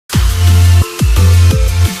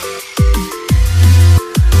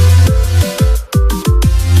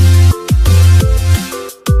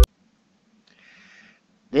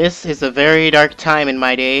This is a very dark time in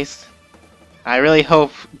my days. I really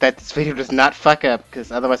hope that this video does not fuck up,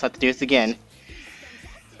 because otherwise I'll have to do this again.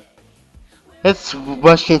 It's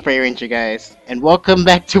Mushroom Fire Ranger, guys, and welcome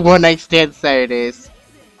back to One Night Stand Saturdays.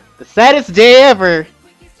 The saddest day ever,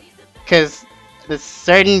 because this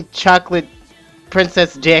certain chocolate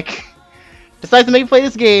princess dick decides to make me play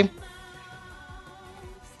this game.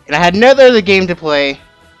 And I had no other game to play,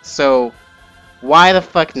 so why the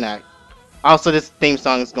fuck not? Also, this theme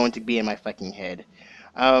song is going to be in my fucking head.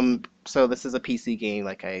 So this is a PC game,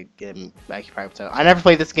 like I probably tell. I never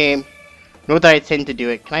played this game, nor did I intend to do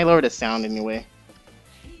it. Can I lower the sound anyway?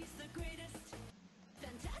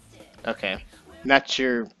 Okay. Not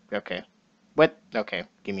sure. Okay. What? Okay.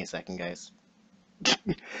 Give me a second, guys.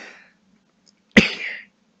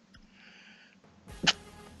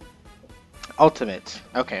 Ultimate.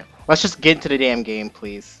 Okay. Let's just get into the damn game,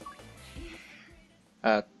 please.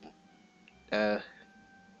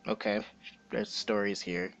 Okay. There's stories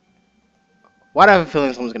here. Why do I have a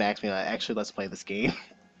feeling someone's gonna ask me that? Actually, let's play this game.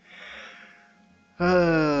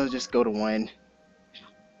 Just go to 1.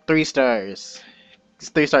 3 stars. It's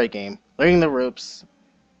a 3-star game. Learning the ropes.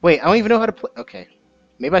 Wait, I don't even know how to play. Okay.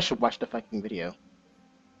 Maybe I should watch the fucking video.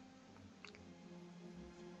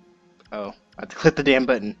 Oh, I have to click the damn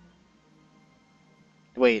button.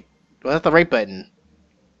 Wait, was that the right button?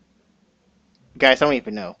 Guys, I don't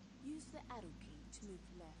even know. Use the arrow key to move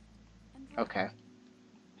left and right. Okay.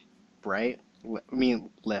 Right? I mean,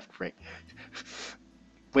 left, right.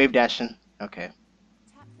 Wave dashing. Okay.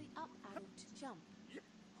 Tap the up arrow to jump.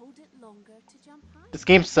 Hold it longer to jump high. This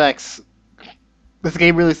game sucks. This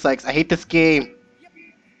game really sucks. I hate this game.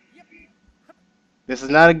 This is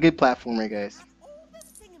not a good platformer, guys.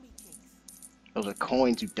 Those are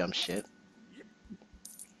coins, you dumb shit.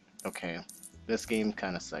 Okay. This game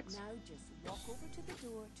kind of sucks. Now just walk over to the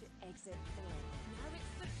door to exit the room. Now it's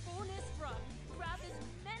the bonus run. Grab as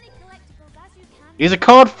many collectibles as you can. These are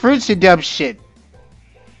called fruits, you dumb shit.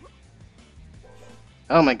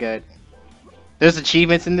 Oh my god. There's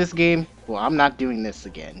achievements in this game? Well, I'm not doing this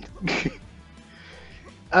again.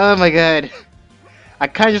 Oh my god. I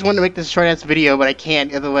kind of just want to make this short-ass video, but I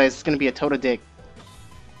can't, otherwise it's going to be a total dick.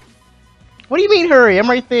 What do you mean hurry? I'm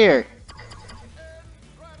right there.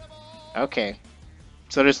 Okay.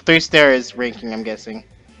 So there's 3 stars ranking, I'm guessing.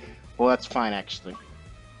 Well, that's fine, actually.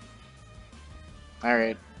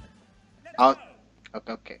 Alright.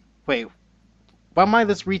 Okay. Wait. Why am I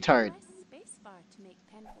this retard? Press spacebar to make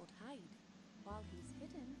Penfold hide. While he's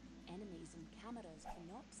hidden, enemies and cameras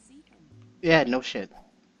cannot see him. Yeah, no shit.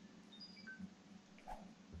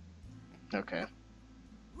 Okay.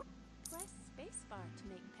 Press spacebar to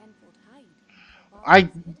make Penfold hide. While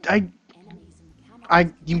he's hidden, enemies and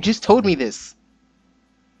cameras you just told me this.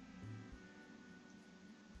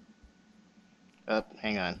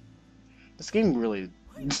 Hang on. This game really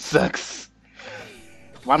sucks.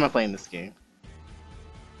 Why am I playing this game?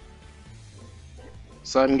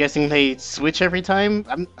 So I'm guessing they switch every time?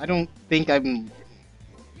 I don't think I'm...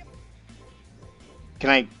 Can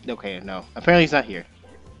I... Okay, no. Apparently he's not here.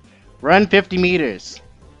 Run 50 meters!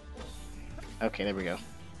 Okay, there we go.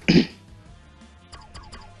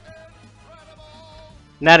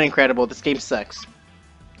 Not incredible, this game sucks.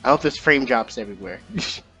 I hope there's frame drops everywhere.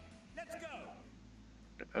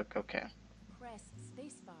 Okay. press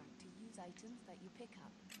spacebar to use items that you pick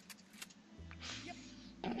up.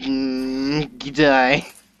 You die.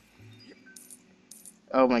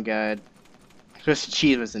 Oh my god. There's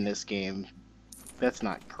achievements in this game. That's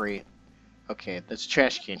not great. Okay, there's a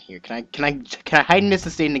trash can here. Can I hide in this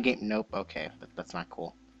and stay in the game? Nope. Okay, that's not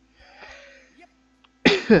cool.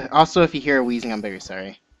 Also, if you hear wheezing, I'm very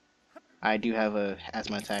sorry. I do have a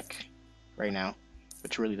asthma attack right now,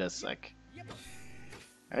 which really does suck.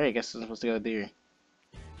 Alright, I guess I'm supposed to go there.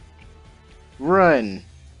 Run!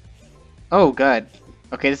 Oh god.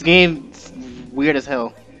 Okay, this game's weird as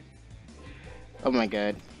hell. Oh my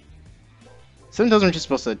god. Sometimes I'm just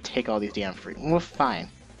supposed to take all these damn fruit. Well, fine.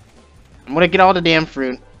 I'm gonna get all the damn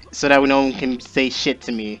fruit so that no one can say shit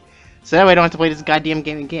to me. So that way I don't have to play this goddamn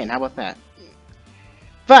game again. How about that?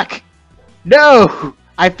 Fuck! No!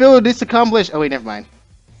 I feel disaccomplished. Oh wait, never mind.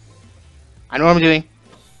 I know what I'm doing.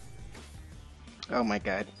 Oh my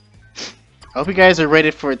god. I hope you guys are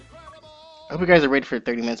ready for 30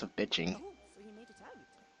 minutes of bitching. Oh, so you made it out.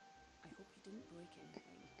 I hope you didn't break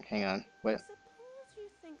anything. Hang on. What? Suppose you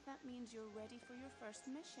think that means you're ready for your first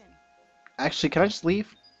mission. Actually, can I just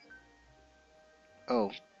leave?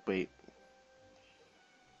 Oh, wait.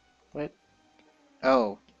 What?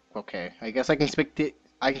 Oh, okay. I guess I can skip to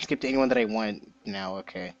anyone that I want now,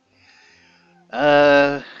 okay.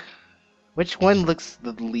 Which one looks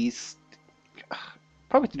the least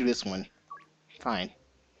Probably have to do this one. Fine.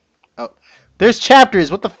 Oh, there's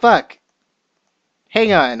chapters. What the fuck?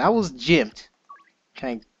 Hang on, I was gymped.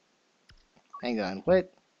 Can I? Hang on.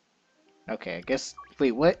 What? Okay, I guess.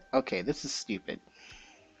 Wait, what? Okay, this is stupid.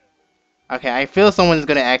 Okay, I feel someone's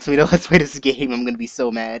gonna ask me to let's play this game. I'm gonna be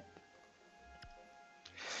so mad.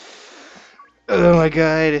 Oh my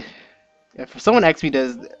god. If someone asks me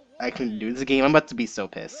does I can do this game, I'm about to be so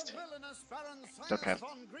pissed. Okay.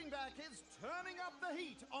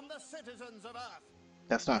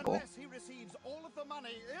 That's not cool. Unless he receives all of the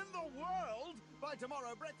money in the world by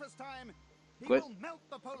tomorrow breakfast time, he What? will melt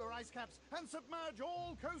the polar ice caps and submerge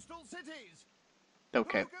all coastal cities.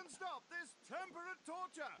 Okay. Who can stop this temperate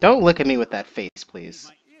torture? Don't look at me with that face, please.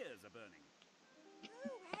 My ears are burning.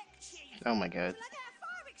 Oh my god. Like a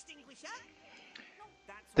fire extinguisher?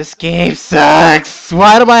 This game sucks!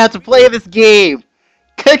 Why do I have to play this game?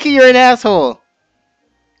 Cookie, you're an asshole!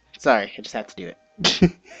 Sorry, I just had to do it.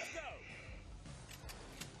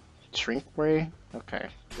 Shrink ray? Okay,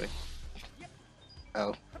 good.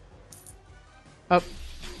 Oh. Oh.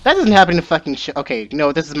 That doesn't happen in fucking sh- Okay,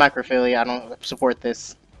 no, this is microphilia. I don't support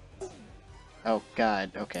this. Oh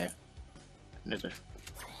god, okay. There's a...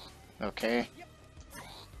 Okay.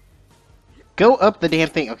 Go up the damn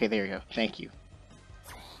thing. Okay, there you go. Thank you.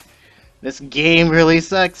 This game really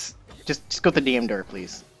sucks. Just go to the damn door,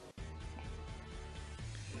 please.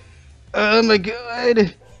 Oh my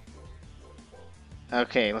god!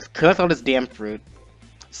 Okay, let's collect all this damn fruit.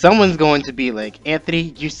 Someone's going to be like,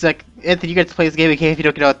 Anthony, you suck. Anthony, you got to play this game again if you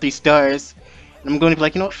don't get all 3 stars. And I'm going to be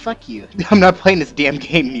like, you know what, fuck you. I'm not playing this damn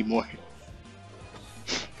game anymore.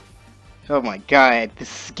 Oh my god,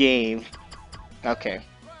 this game. Okay.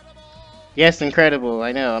 Yes, incredible.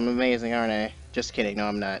 I know, I'm amazing, aren't I? Just kidding, no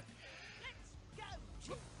I'm not.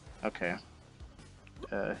 Okay.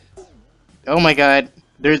 Oh my god.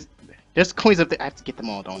 There's coins up there. I have to get them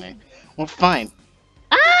all, don't I? Well, fine.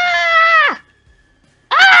 Ah!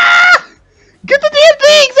 Ah! Get the damn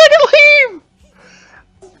things! I can leave!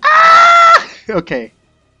 Ah! Okay.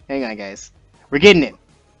 Hang on, guys. We're getting it.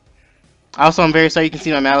 Also, I'm very sorry you can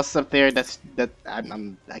see my mouse up there.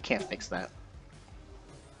 I can't fix that.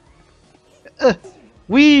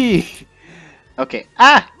 Wee! Okay.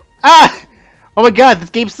 Ah! Ah! Oh my god, this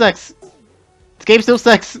game sucks. This game still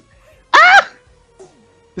sucks. Ah!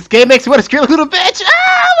 This game makes me want to scream like a little bitch.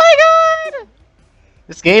 Ah! Oh my god!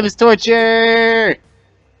 This game is torture.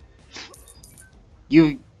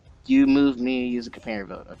 You moved me. Use a companion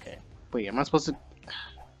vote. Okay. Wait, am I supposed to?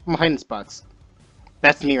 I'm hiding spots.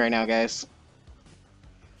 That's me right now, guys.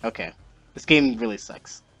 Okay. This game really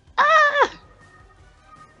sucks. Ah!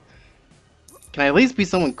 Can I at least be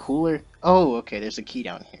someone cooler? Oh, okay, there's a key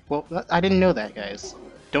down here. Well, I didn't know that, guys.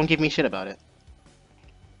 Don't give me shit about it.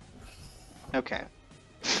 Okay.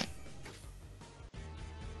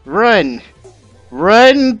 Run!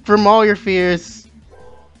 Run from all your fears!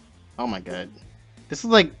 Oh my god. This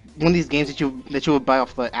is like one of these games that you would buy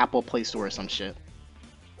off the Apple Play Store or some shit.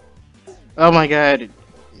 Oh my god.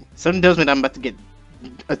 Something tells me that I'm about to get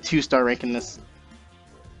a 2-star rank in this.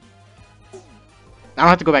 I don't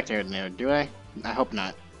have to go back there now, do I? I hope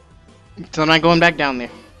not. So I'm not going back down there.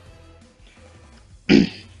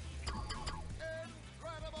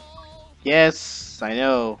 Yes, I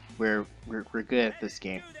know. We're good at this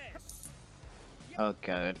game. Oh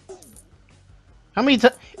god. How many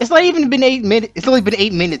times? It's not even been 8 minutes. It's only been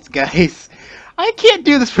 8 minutes, guys. I can't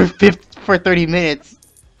do this for 30 minutes.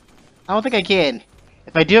 I don't think I can.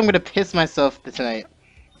 If I do, I'm gonna piss myself tonight.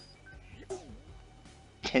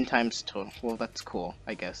 10 times total. Well, that's cool,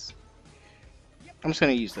 I guess. I'm just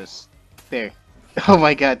gonna use this. There. Oh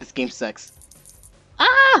my god, this game sucks.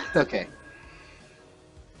 Ah! Okay.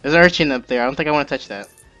 There's an urchin up there. I don't think I want to touch that.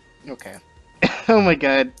 Okay. Oh my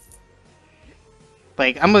god.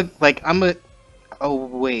 I'm a... Oh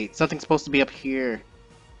wait, something's supposed to be up here.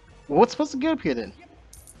 Well, what's supposed to go up here then?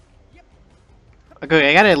 Okay,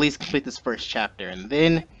 I gotta at least complete this first chapter, and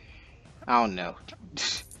then... I don't know.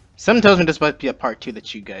 Something tells me this might be a part 2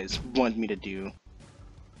 that you guys want me to do.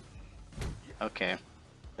 Okay.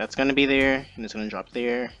 That's gonna be there, and it's gonna drop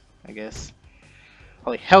there, I guess.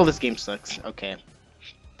 Holy hell, this game sucks. Okay.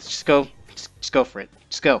 Let's just go. Just go for it.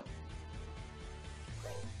 Just go.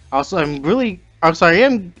 Also, I'm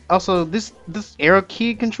sorry, also, this arrow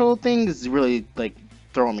key control thing is really, like,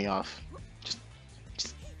 throwing me off.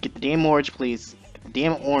 Just get the damn orange, please. Get the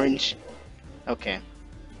damn orange. Okay.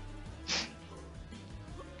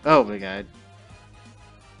 Oh my god.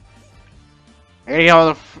 I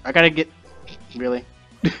gotta get... Really?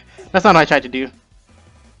 That's not what I tried to do.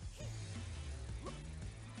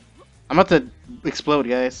 I'm about to explode,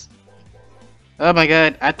 guys. Oh my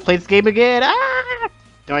god, I have to play this game again! Ah!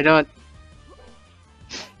 No, I don't.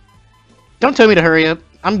 Don't tell me to hurry up.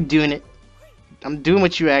 I'm doing it. I'm doing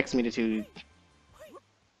what you asked me to do.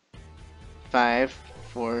 5,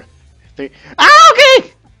 4, 3. Ah,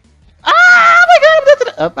 okay! Ah, oh my god, I'm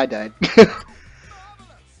not up. I died.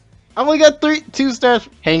 I only got 2 stars.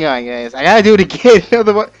 Hang on, guys. I gotta do it again.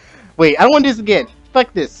 Another one. Wait, I don't want to do this again.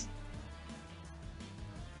 Fuck this.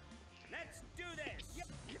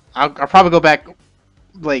 I'll probably go back.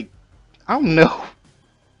 Like, I don't know.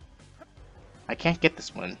 I can't get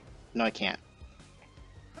this one. No, I can't.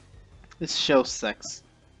 This show sucks.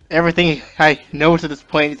 Everything I know to this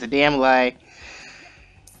point is a damn lie.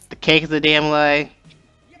 The cake is a damn lie.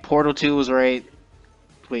 Portal 2 was right.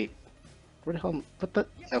 Wait. Where the hell? What the?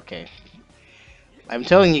 Okay. I'm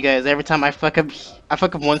telling you guys, every time I fuck up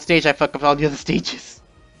one stage, I fuck up all the other stages.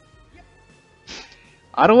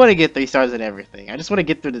 I don't want to get 3 stars in everything. I just want to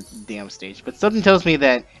get through the damn stage. But something tells me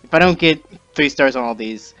that if I don't get 3 stars on all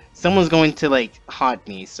these, someone's going to, like, haunt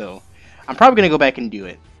me. So I'm probably going to go back and do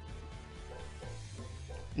it.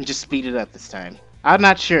 And just speed it up this time. I'm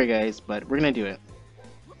not sure, guys, but we're going to do it.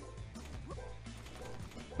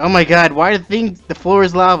 Oh my god, why are the floor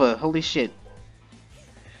is lava? Holy shit.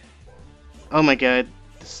 Oh my god.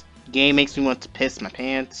 This game makes me want to piss my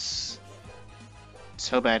pants.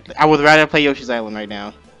 So badly. I would rather play Yoshi's Island right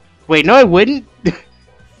now. Wait, no I wouldn't?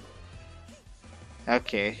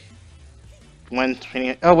 Okay.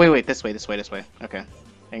 120. Oh, wait, this way. Okay.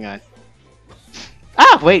 Hang on.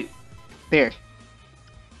 Ah, wait! There.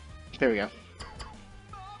 There we go.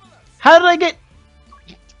 How did I get...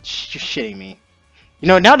 You're shitting me. You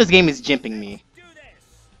know, now this game is jimping me.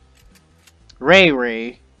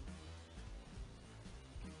 Ray.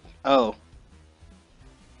 Oh.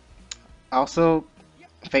 Also,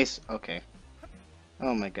 face... Okay.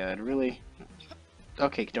 Oh my god, really?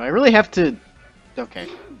 Okay, do I really have to... Okay.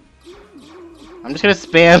 I'm just gonna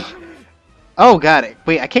spam... Oh, got it.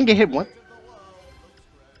 Wait, I can't get hit one...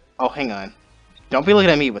 Oh, hang on. Don't be looking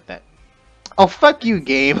at me with that. Oh, fuck you,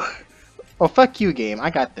 game. Oh, fuck you, game. I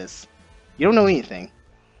got this. You don't know anything.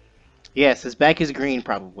 Yes, his back is green,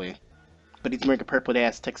 probably. But he's wearing a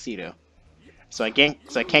purple-ass tuxedo. So I can't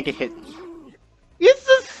get hit.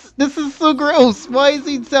 This is so gross. Why is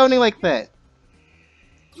he sounding like that?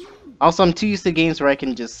 Also, I'm too used to games where I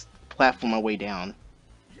can just platform my way down.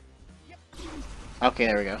 Okay,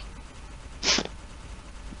 there we go.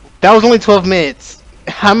 That was only 12 minutes.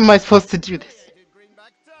 How am I supposed to do this?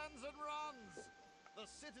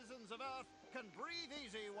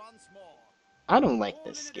 I don't like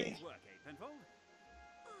this game.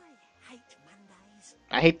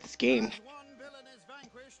 I hate this game.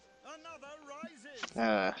 There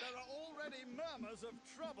are already murmurs of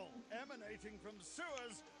trouble emanating from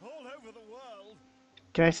sewers all over the world.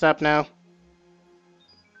 Can I stop now?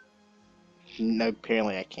 No,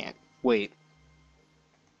 apparently I can't. Wait.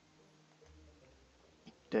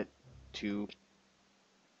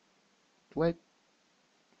 What?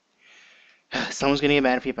 Someone's gonna get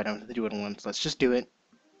mad at me if I don't have to do it once. Let's just do it.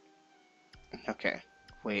 Okay.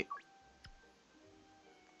 Wait.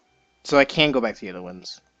 So I can go back to the other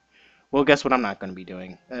ones. Well, guess what I'm not gonna be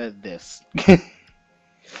doing? This.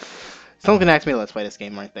 Someone's gonna ask me to let's play this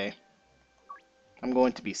game, aren't they? I'm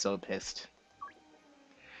going to be so pissed.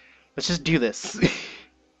 Let's just do this.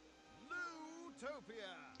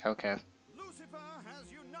 Okay. Lucifer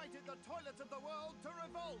has united the toilets of the world to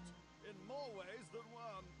revolt in more ways than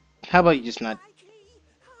one. How about you just not...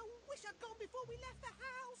 Wish I'd gone before we left the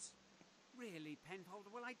house. Really, Penfold?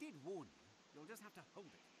 Well, I did warn you. You'll just have to hold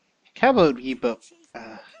it. How about you both... Can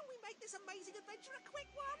we make this amazing adventure a quick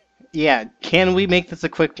one? Yeah, can we make this a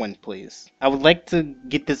quick one, please? I would like to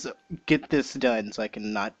get this done so I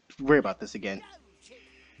can not worry about this again.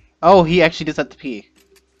 Oh, he actually does have to pee.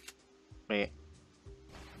 Wait.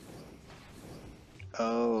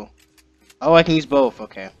 Oh. Oh, I can use both.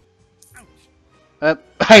 Okay.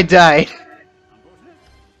 I died.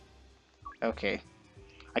 Okay.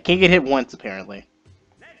 I can't get hit once, apparently.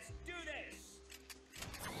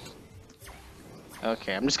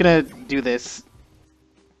 Okay, I'm just gonna do this.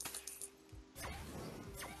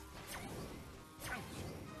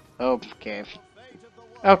 Okay.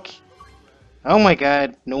 Okay. Oh my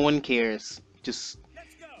god, no one cares. Just...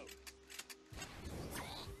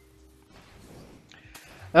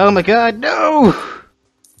 Oh my god, no!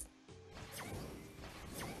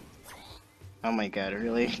 Oh my god,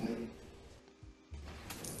 really?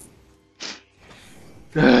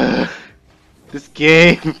 This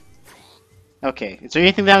game! Okay, is there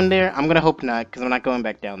anything down there? I'm gonna hope not, because I'm not going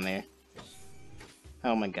back down there.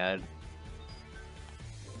 Oh my god.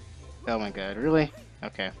 Oh my god, really?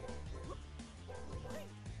 Okay.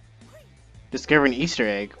 Discover an Easter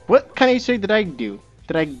egg. What kind of Easter egg did I do?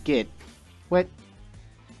 Did I get? What?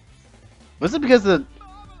 Was it because of...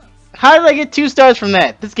 How did I get 2 stars from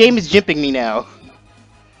that? This game is jipping me now.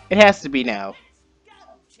 It has to be now.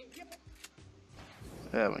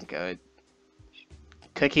 Oh my god.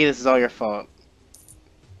 Cookie, this is all your fault.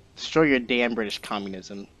 Destroy your damn British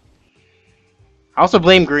communism. I also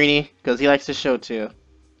blame Greenie, because he likes the show too.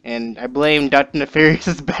 And I blame Dr.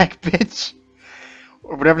 Nefarious's back bitch.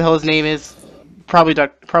 Or whatever the hell his name is. Probably I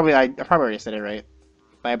probably already said it right.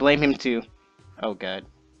 But I blame him too. Oh god.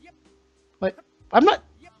 What? I'm not...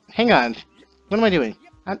 Hang on. What am I doing?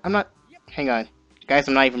 I'm not... Hang on. Guys,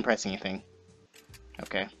 I'm not even pressing anything.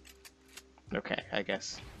 Okay. Okay, I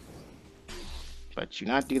guess. But you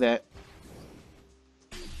not do that.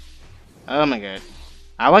 Oh my god.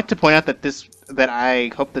 I like to point out that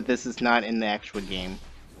I hope that this is not in the actual game.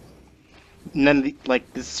 None of the,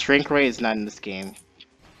 like, this shrink ray is not in this game.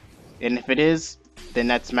 And if it is, then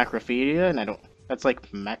that's macrophilia, and I don't... That's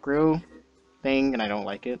like macro thing, and I don't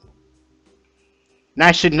like it. And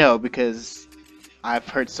I should know, because I've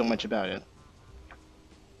heard so much about it.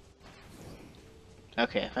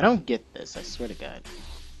 Okay, if I don't get this, I swear to god.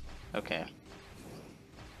 Okay.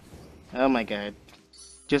 Oh my god.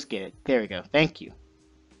 Just get it. There we go. Thank you.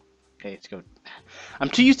 Okay, let's go. I'm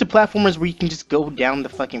too used to platformers where you can just go down the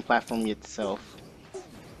fucking platform itself.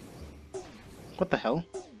 What the hell?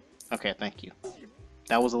 Okay, thank you.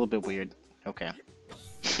 That was a little bit weird. Okay.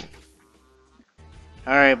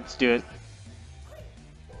 Alright, let's do it.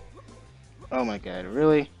 Oh my god,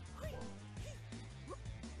 really?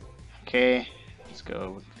 Okay, let's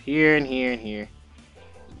go here and here and here.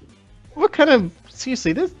 What kind of...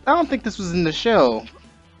 Seriously, this... I don't think this was in the show.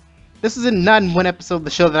 This is not in one episode of the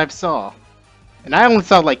show that I saw. And I only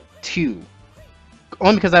saw like 2.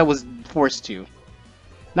 Only because I was forced to.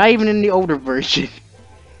 Not even in the older version.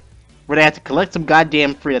 Where they had to collect some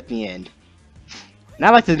goddamn fruit at the end. And I'd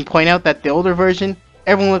like to point out that the older version,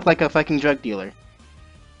 everyone looked like a fucking drug dealer.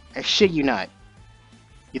 I shit you not.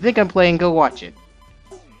 You think I'm playing? Go watch it.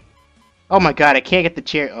 Oh my god, I can't get the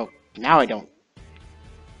chair. Oh, now I don't.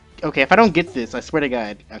 Okay, if I don't get this, I swear to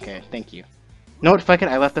god. Okay, thank you. No, what, fuck it,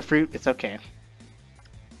 I left the fruit. It's okay.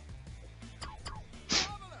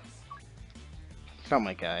 Oh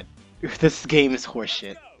my god. This game is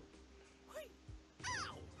horseshit.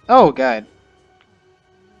 Oh god.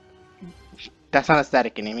 That's not a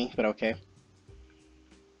static enemy, but okay.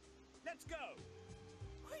 Let's go.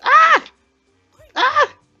 Ah!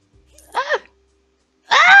 Ah! Ah!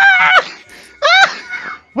 Ah!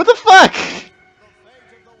 Ah! What the fuck?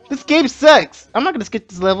 This game sucks. I'm not gonna skip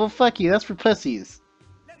this level. Fuck you. That's for pussies.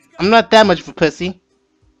 I'm not that much of a pussy.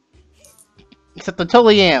 Except I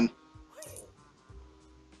totally am.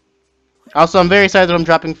 Also, I'm very sorry that I'm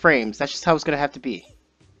dropping frames. That's just how it's gonna have to be.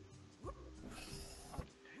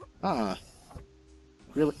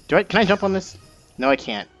 Really? Can I jump on this? No, I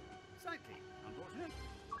can't. Slightly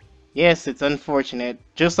unfortunate. Yes, it's unfortunate.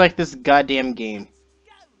 Just like this goddamn game.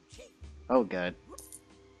 Oh god.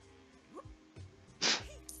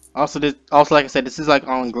 Also, like I said, this is like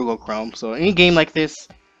on Google Chrome. So any game like this,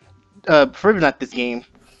 preferably not this game,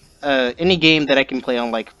 any game that I can play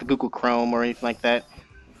on like the Google Chrome or anything like that,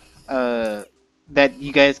 that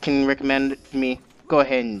you guys can recommend for me, go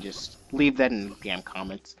ahead and just leave that in the damn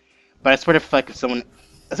comments. But I swear to fuck if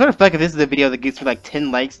this is a video that gives me like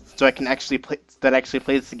 10 likes so I can actually play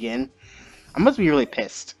this again, I must be really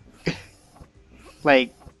pissed.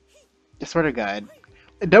 Like, I swear to god.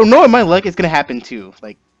 Don't know what my luck is gonna happen too.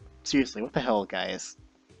 Like, seriously, what the hell, guys?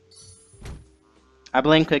 I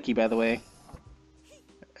blame Cookie, by the way.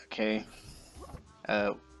 Okay.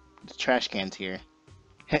 The trash can's here.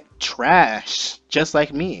 Trash! Just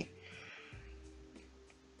like me.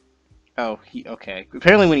 Oh, okay.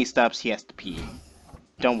 Apparently when he stops, he has to pee.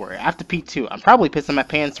 Don't worry, I have to pee too. I'm probably pissing my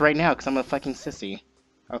pants right now because I'm a fucking sissy.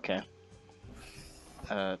 Okay.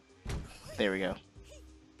 There we go.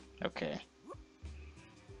 Okay.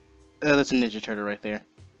 That's a Ninja Turtle right there.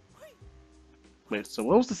 Wait, so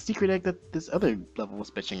what was the secret egg that this other level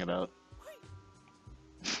was bitching about?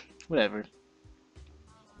 Whatever.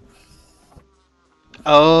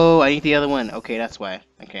 Oh, I need the other one. Okay, that's why.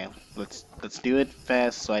 Okay, let's do it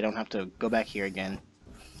fast so I don't have to go back here again.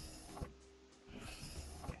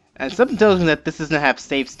 And something tells me that this doesn't have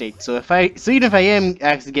save state. So even if I am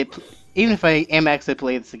actually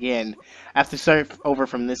play this again, I have to start over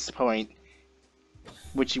from this point,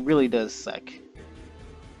 which really does suck.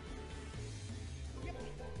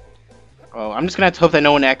 Oh, I'm just gonna have to hope that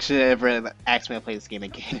no one actually ever asks me to play this game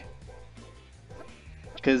again.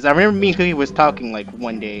 Because I remember me and Cookie was talking like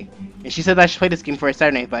one day, and she said that I should play this game for a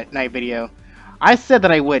Saturday night video. I said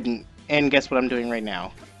that I wouldn't, And guess what I'm doing right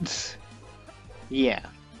now? Yeah,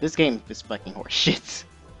 this game is fucking horseshit.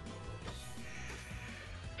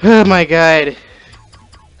 Oh my god.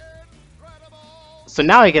 So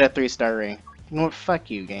now I get a 3-star ring. You know what? Fuck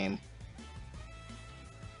you, game.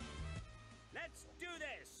 Let's do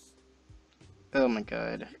this. Oh my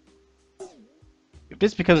god. If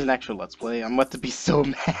this becomes an actual Let's Play, I'm about to be so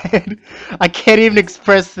mad. I can't even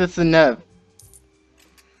express this enough.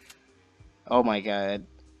 Oh my god.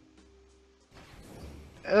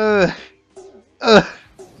 Ugh. Ugh.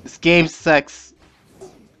 This game sucks.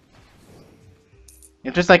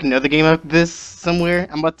 If there's like another game like this somewhere,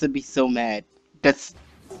 I'm about to be so mad. That's...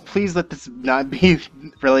 Please let this not be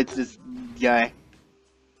related to this guy.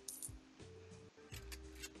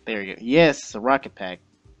 There we go. Yes, a rocket pack.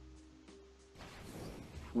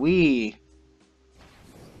 I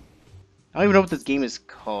don't even know what this game is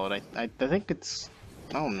called. I think it's...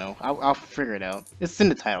 I don't know. I'll figure it out. It's in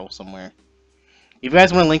the title somewhere. If you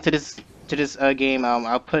guys want a link to this game,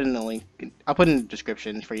 I'll put in the link. I'll put in the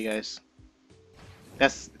description for you guys.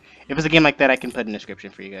 That's... If it's a game like that, I can put in the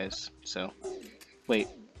description for you guys. So, wait.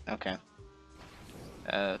 Okay.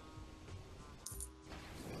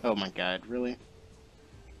 Oh my god, really?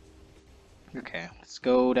 Okay, let's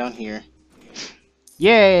go down here.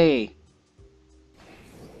 Yay!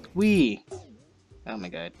 Wee! Oh my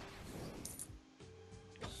god.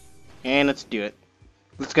 And let's do it.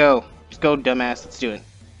 Let's go. Let's go, dumbass. Let's do it.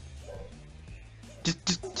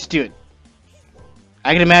 Just do it.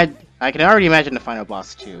 I can already imagine the final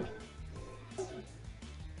boss too.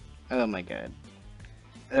 Oh my god.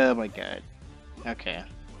 Oh my god. Okay.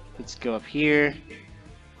 Let's go up here.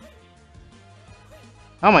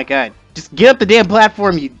 Oh my god. Just get up the damn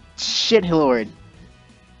platform, you shitlord.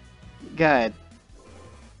 God.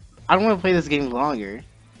 I don't want to play this game longer.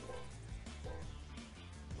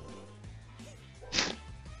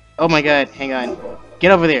 Oh my god, hang on.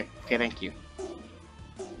 Get over there. Okay, thank you.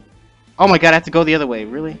 Oh my god, I have to go the other way.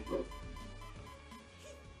 Really?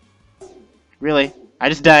 Really? I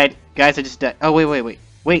just died. Guys, I just died. Oh, wait.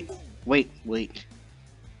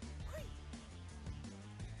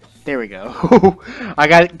 There we go. I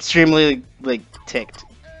got extremely, like, ticked.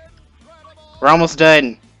 We're almost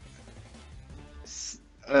done.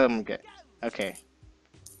 Good. Okay.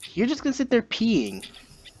 You're just gonna sit there peeing.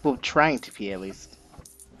 Well, trying to pee, at least.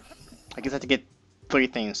 I guess I have to get 3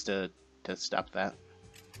 things to stop that.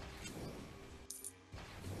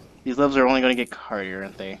 These levels are only gonna get harder,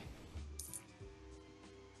 aren't they?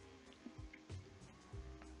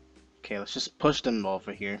 Okay, let's just push them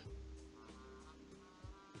over here.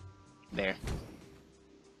 There.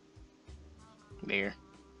 There.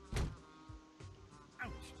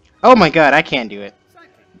 Oh my god, I can't do it.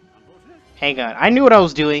 Hang on, I knew what I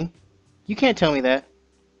was doing. You can't tell me that.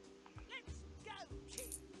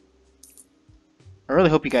 I really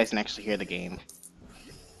hope you guys can actually hear the game.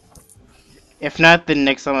 If not, then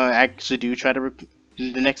next time I actually do try to...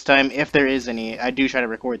 the next time, if there is any, I do try to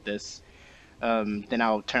record this. Then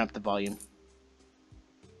I'll turn up the volume.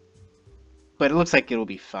 But it looks like it'll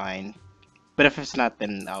be fine. But if it's not,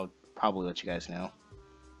 then I'll probably let you guys know.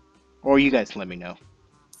 Or you guys can let me know.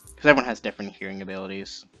 Because everyone has different hearing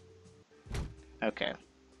abilities. Okay.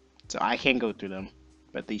 So I can't go through them.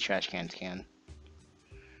 But these trash cans can.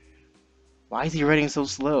 Why is he running so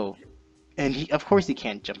slow? And of course he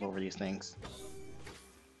can't jump over these things.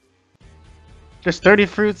 There's 30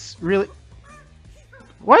 fruits? Really?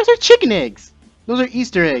 Why is there chicken eggs? Those are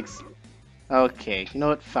Easter eggs. Okay, you know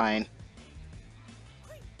what? Fine.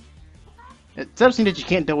 It's upsetting that you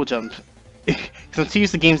can't double jump. Because I'm too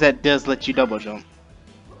used to games that does let you double jump.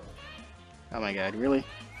 Oh my god, really?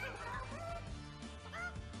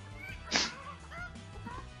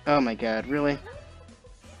 Oh my god, really?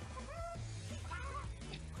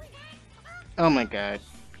 Oh my god.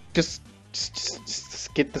 Just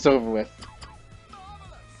get this over with.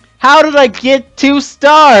 How did I get 2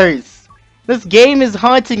 stars? This game is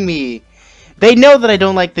haunting me. They know that I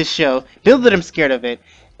don't like this show. They know that I'm scared of it.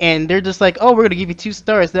 And they're just like, oh, we're gonna give you 2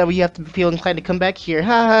 stars. That way you have to feel inclined to come back here.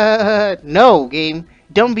 Ha ha ha. No, game.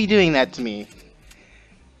 Don't be doing that to me.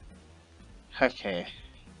 Okay.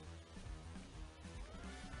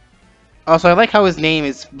 Also, I like how his name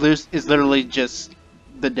is literally just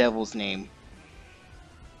the devil's name.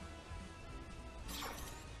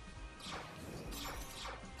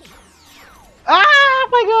 Ah,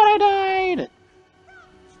 my god, I died!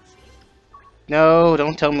 No,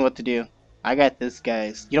 don't tell me what to do. I got this,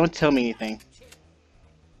 guys. You don't tell me anything.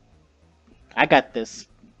 I got this.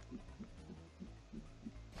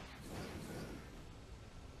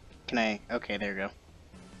 Can I? Okay, there we go.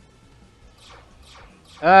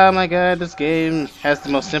 Oh my god, this game has the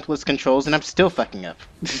most simplest controls and I'm still fucking up.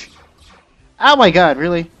 Oh my god,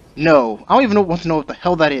 really? No, I don't even want to know what the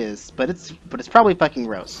hell that is, but it's probably fucking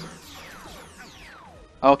Rose.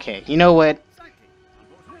 Okay, you know what? Exactly.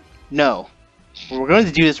 Unfortunate. No. We're going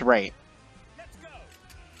to do this right. Let's go.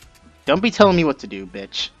 Don't be telling me what to do,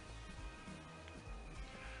 bitch.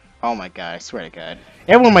 Oh my god, I swear to god.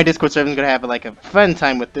 Everyone on my Discord server is gonna have like a fun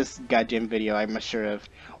time with this goddamn video, I'm sure of.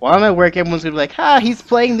 While I'm at work, everyone's gonna be like, ah, he's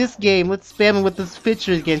playing this game, let's spam him with this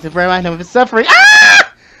picture again to remind him of his suffering.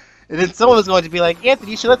 Ah! And then someone's going to be like,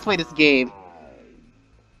 Anthony, you should let's play this game.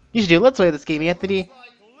 You should do, let's play this game, Anthony.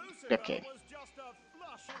 Like Lucifer Okay. was just a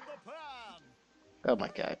flush in the pan. Oh my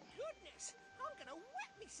god. Goodness, I'm gonna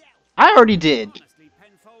wet myself. I already did. Honestly,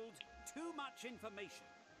 Penfold, too much information.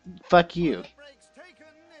 Fuck you. Toilet breaks taken.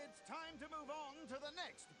 It's time to move on to the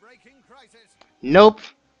next breaking crisis. Nope.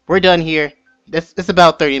 We're done here. It's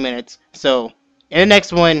about 30 minutes. So, in the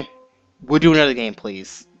next one, we'll do another game,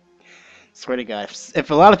 please. Swear to God. If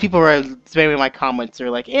a lot of people are spamming my comments or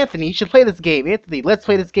like, Anthony, you should play this game. Anthony, let's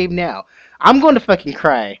play this game now. I'm going to fucking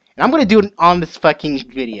cry. And I'm going to do it on this fucking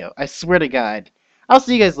video. I swear to God. I'll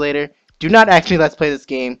see you guys later. Do not ask me let's play this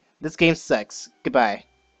game. This game sucks. Goodbye.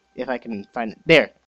 If I can find it. There.